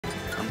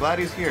glad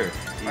he's here.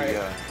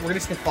 We're going to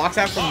see the Fox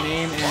out from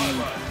Name and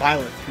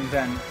Violet from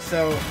Zen.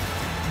 So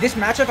this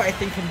matchup, I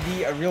think, can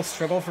be a real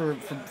struggle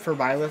for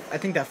Violet. I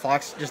think that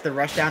Fox, just the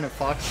rush down of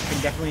Fox,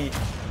 can definitely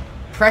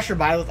pressure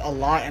Violet a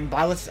lot, and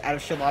Violet's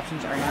out-of-shield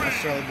options are not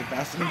necessarily the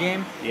best in the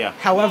game. Yeah.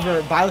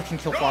 However, Violet can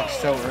kill Fox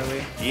so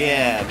early.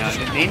 Yeah,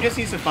 no, Name just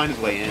needs to find his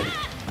way in.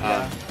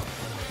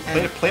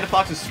 Play to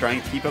Fox's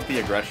strength, keep up the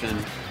aggression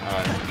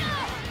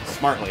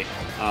smartly,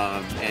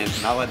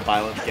 and not let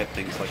Violet get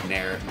things like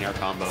Nair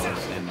combos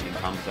and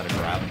combos that are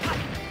grab.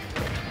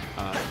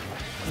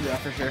 Yeah,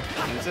 for sure.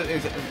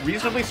 It's a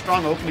reasonably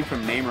strong opening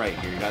from Name right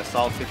here. You got a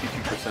solid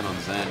 52% on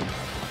Zen.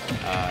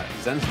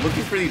 Zen's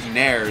looking for these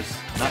Nairs,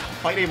 not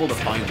quite able to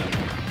find them.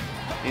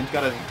 Name's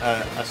got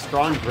a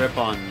strong grip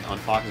on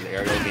Fox's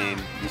aerial game,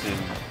 using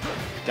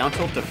down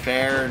tilt to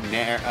fair,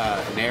 Nair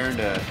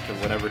to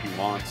whatever he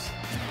wants.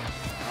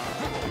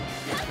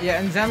 Yeah,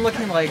 and Zen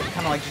looking like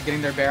kind of like just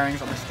getting their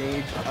bearings on the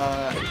stage.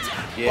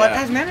 Yeah. But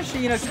has managed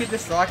to keep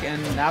this stock,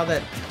 and now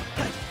that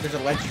there's a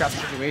ledge trap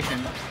situation,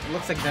 it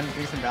looks like Zen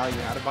getting some value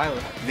out of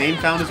Violet. Name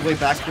found his way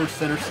back towards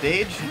center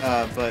stage,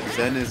 but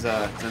Zen's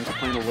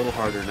playing a little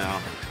harder now.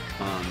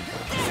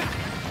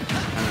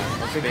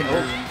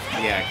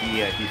 Yeah,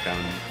 he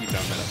found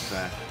that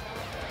upset.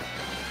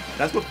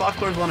 That's what Fox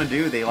players want to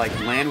do. They like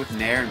land with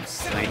Nair and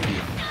snipe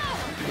you.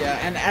 Yeah,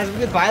 and as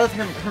with Violet,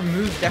 her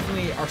moves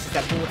definitely are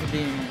susceptible to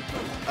being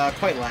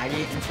quite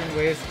laggy in certain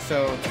ways.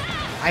 So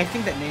I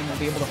think that Name will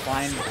be able to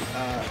find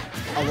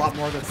a lot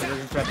more of those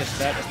conversions throughout this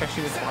set,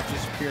 especially with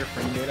Fox's superior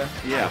frame data.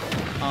 Yeah.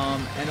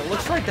 And it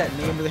looks like that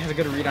Name really has a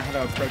good read on how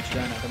to approach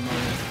Zen at the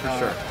moment. For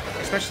sure.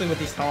 Especially with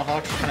these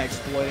Tomahawks kind of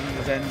exploiting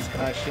Zen's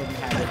shielding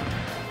habit.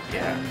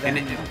 Yeah,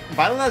 and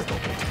Violet has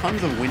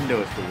tons of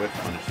windows for whiff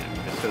punishing,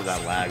 just because of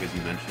that lag, as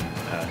you mentioned.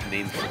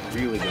 Name's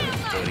really good at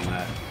exploiting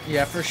that.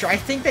 Yeah, for sure. I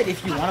think that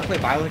if you want to play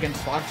Violet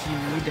against Fox, you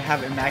need to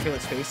have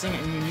immaculate spacing,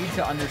 and you need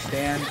to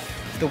understand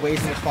the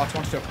ways in which Fox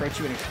wants to approach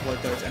you and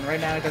exploit those. And right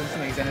now, it doesn't seem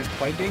like Zen is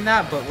quite doing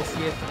that, but we'll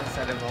see if the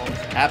set evolves.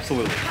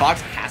 Absolutely.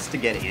 Fox has to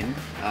get in.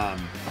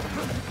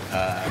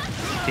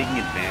 Taking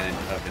advantage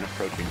of an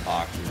approaching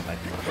Fox is, I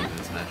think, in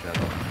this matchup.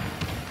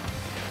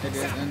 It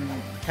is, and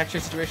texture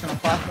situation on the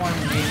platform,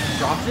 Name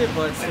drops it,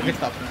 but still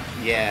gets up now.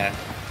 Yeah.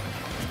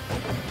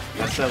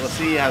 Let's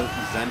see how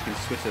Zen can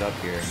switch it up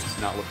here.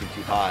 It's not looking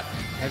too hot.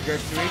 Edgeguard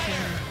situation,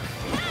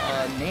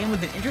 Name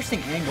with an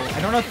interesting angle.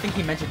 I don't think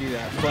he meant to do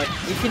that, but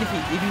even if he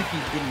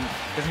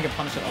doesn't get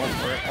punished at all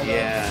for it. Although,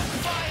 yeah.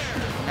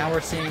 Now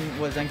we're seeing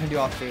what Zen can do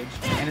off stage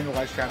and in the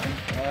ledge trapping.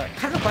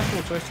 Kind of a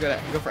questionable choice to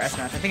go for S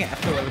smash. I think an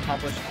F would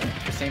accomplish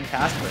the same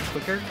task, but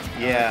quicker.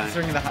 Yeah.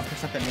 Considering the hot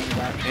percent that Name is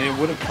at. And it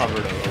would have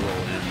covered a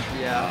roll in.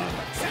 Yeah.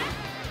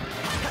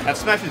 F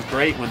smash is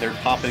great when they're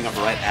popping up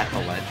right at the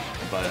ledge,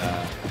 but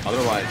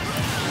otherwise.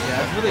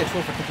 Yeah, it's really a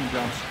tool for kicking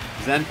jumps.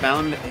 Zen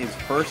found his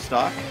first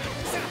stock.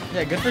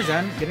 Yeah, good for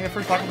Zen, getting a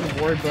first stock on the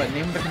board, but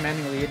Name with a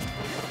commanding lead.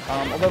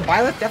 Although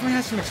Violet definitely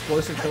has some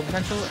explosive kill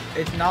potential,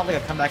 it's not like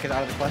a comeback is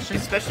out of the question.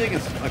 Especially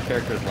against a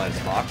character as light as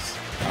Fox,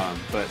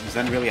 but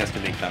Zen really has to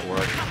make that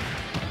work.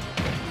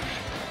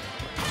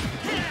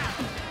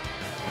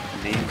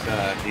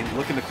 Name's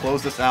looking to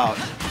close this out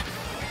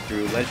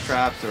through ledge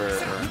traps or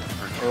an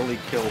early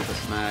kill with a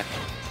smash.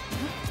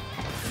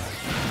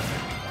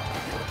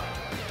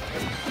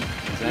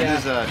 Zen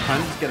is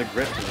trying to just get a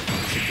grip of the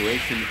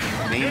situation.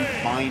 Name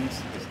finds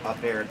his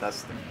up air.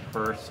 That's the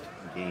first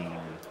game.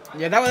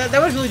 Yeah, that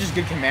was really just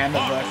good command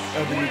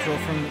of the neutral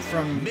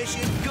from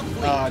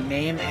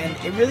Name,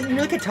 and you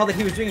really could tell that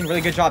he was doing a really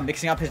good job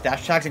mixing up his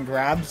dash attacks and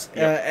grabs,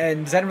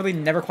 and Zen really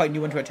never quite knew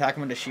when to attack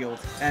and when to shield.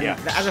 And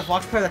as a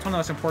Fox player, that's one of the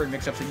most important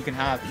mix-ups that you can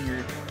have in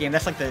your game.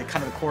 That's like the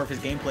kind of the core of his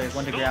gameplay is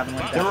when to grab and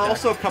when to dash. There were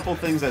also a couple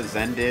things that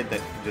Zen did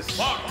that just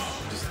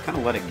kind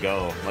of let it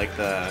go, like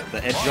the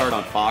edge guard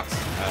on Fox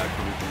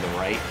coming from the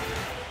right.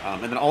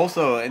 And then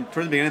also, towards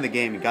the beginning of the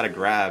game, he got a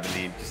grab, and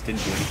he just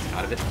didn't do anything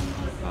out of it.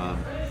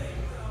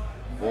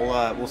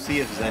 We'll see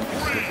if Zen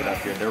can switch it up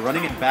here. They're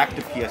running it back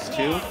to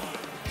PS2.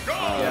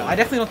 Yeah, I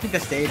definitely don't think the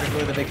stage is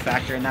really the big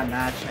factor in that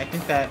match. I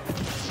think that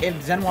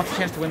if Zen wants a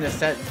chance to win this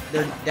set,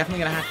 they're definitely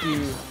going to have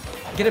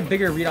to get a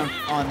bigger read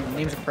on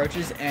Name's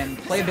approaches and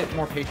play a bit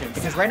more patient.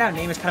 Because right now,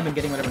 Name has kind of been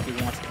getting whatever he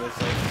wants to this.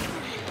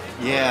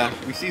 Yeah,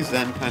 we see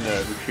Zen kind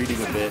of retreating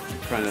a bit,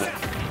 trying to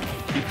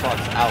keep Fox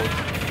out.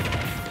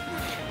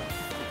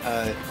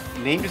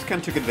 Name just kind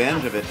of took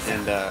advantage of it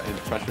and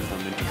pressured them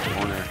into the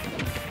corner.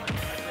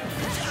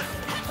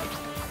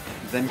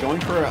 Then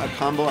going for a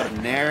combo out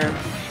of Nair,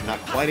 not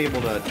quite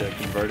able to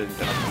convert it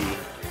into up B.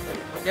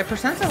 Yeah,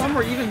 percents are a lot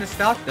more even this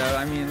stock though.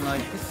 I mean,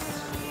 like,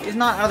 this is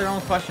not out of their own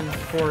question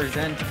for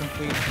Zen to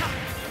complete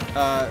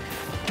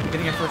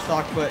getting a first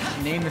stock, but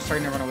Name is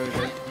starting to run away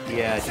with it.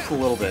 Yeah, just a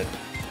little bit.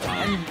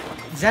 And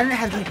Zen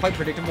has been quite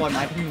predictable, in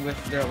my opinion,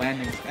 with their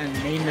landings. And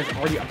Name has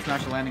already up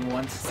smashed the landing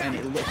once, and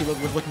he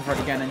was looking for it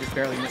again and just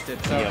barely missed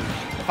it. So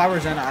if I were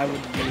Zen, I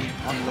would be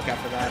on the lookout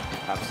for that.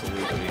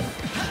 Absolutely.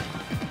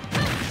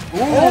 Ooh.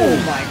 Oh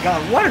my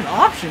god, what an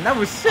option! That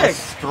was sick! A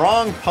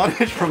strong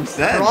punish from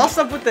Zen. Cross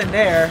up with the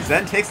Nair.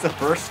 Zen takes the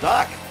first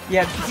stock.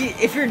 Yeah, see,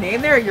 if you're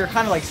named there, you're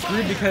kind of like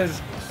screwed because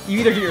you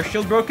either get your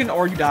shield broken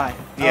or you die.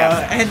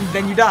 Yeah. And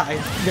then you die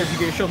if you get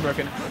your shield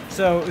broken.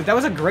 So that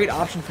was a great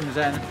option from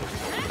Zen.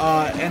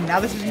 And now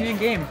this is an in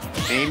game.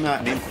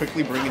 Name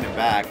quickly bringing it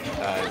back.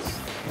 It's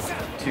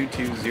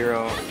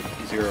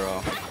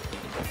 2-2-0-0.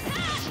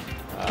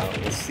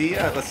 Let's see.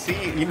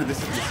 You know,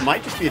 this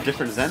might just be a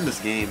different Zen this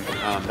game.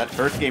 That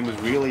first game was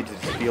really to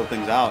feel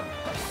things out.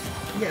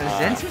 Yeah,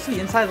 Zen seems to be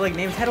inside like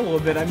Name's head a little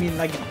bit. I mean,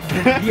 like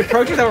the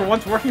approaches that were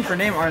once working for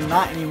Name are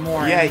not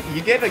anymore. Yeah,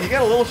 you get a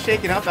little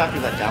shaken up after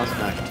that down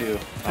smash too.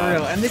 For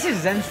real. And this is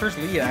Zen's first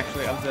lead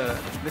actually of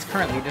this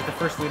current lead is the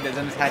first lead that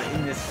Zen has had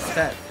in this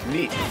set.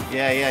 Neat.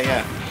 Yeah.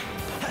 Yeah.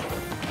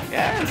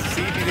 Let's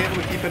see if he's able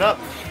to keep it up.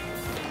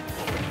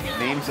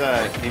 Name's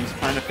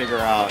trying to figure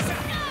out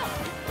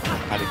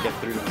how to get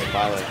through this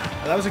Violet.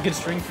 That was a good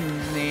string from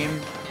Name.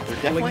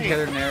 They're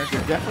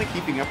definitely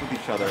keeping up with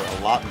each other a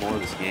lot more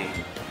this game.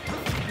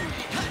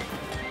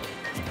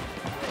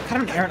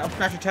 Kind of an errant up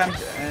smash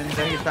attempt, and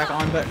Zen gets back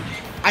on, but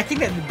I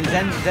think that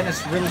Zen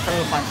has really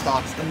struggled to find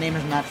stocks, and Name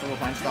has not struggled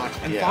to find stocks.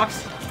 And Yeah.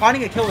 Fox,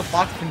 finding a kill with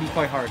Fox can be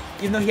quite hard.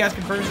 Even though he has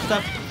converters and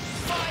stuff,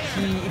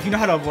 if you know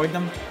how to avoid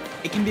them,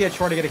 it can be a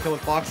chore to get a kill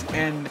with Fox,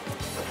 and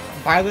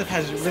Violet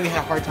has really had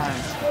a hard time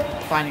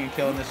finding a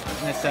kill in this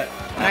set.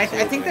 And I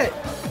think that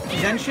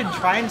Zen should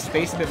try and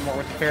space a bit more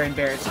with the Fair and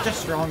Bear. It's such a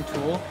strong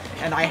tool,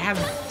 and I have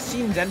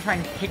seen Zen try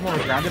and take more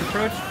of a grounded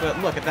approach, but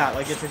look at that,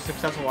 like it's a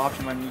successful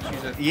option when you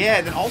choose it. Yeah,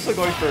 and then also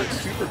going for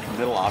super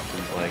committal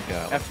options like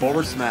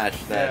forward smash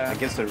that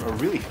against a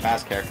really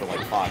fast character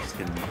like Fox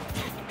can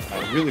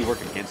really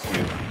work against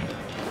you.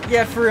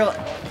 Yeah, for real.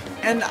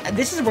 And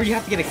this is where you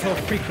have to get a kill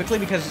pretty quickly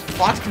because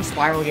Fox can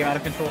spiral a game out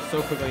of control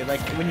so quickly. Like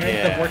when you're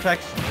in the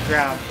vortex,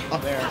 grab,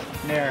 up air,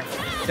 nair,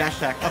 dash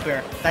attack, up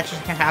air. That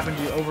just can happen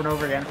to you over and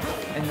over again.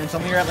 And then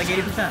suddenly you're at like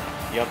 80%.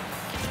 Yep.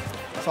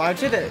 So I would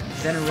say that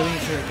Zen really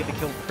needs to get the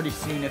kill pretty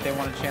soon if they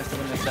want a chance to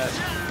win this set.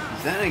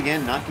 Zen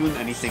again not doing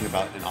anything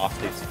about an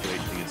off-stage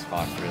situation against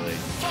Fox really.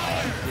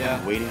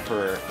 Waiting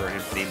for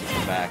him to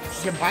come back.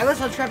 Yeah, Violet's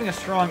not trapping us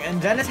strong,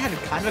 and Zen has had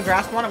kind of a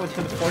grasp on it with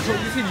the portal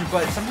usage,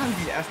 but sometimes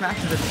these F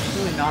smashes are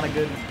really not a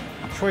good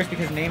choice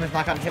because Name has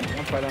not gotten hit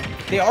once by them.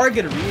 They are a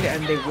good read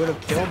and they would have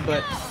killed,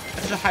 but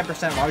that's such a high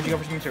percent. Why would you go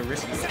for something so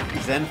risky?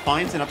 Zen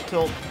finds an up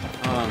tilt,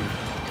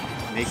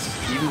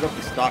 evens up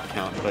the stock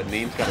count, but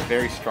Name's got a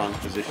very strong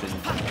position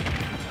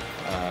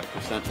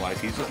percent-wise.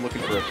 He's just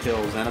looking for a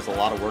kill. Zen has a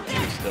lot of work to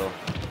do still.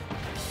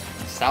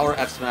 Sour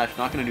F smash,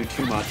 not going to do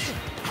too much.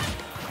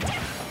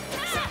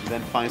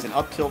 Then finds an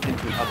up tilt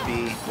into an up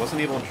B. Wasn't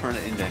able to turn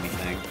it into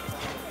anything.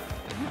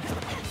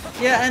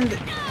 Yeah, and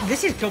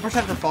this is kill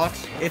percent for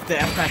Fox if the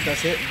F smash does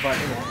hit, but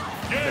it won't.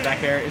 The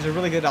back air is a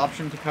really good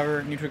option to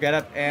cover neutral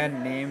getup,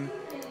 and Name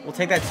will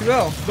take that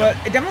 2-0. But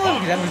it definitely looks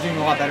like Zen was doing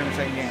a lot better in the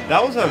second game.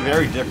 That was a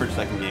very different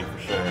second game for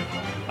sure.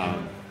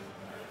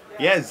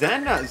 Yeah,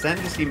 Zen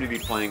just seemed to be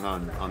playing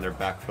on their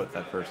back foot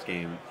that first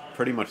game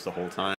pretty much the whole time.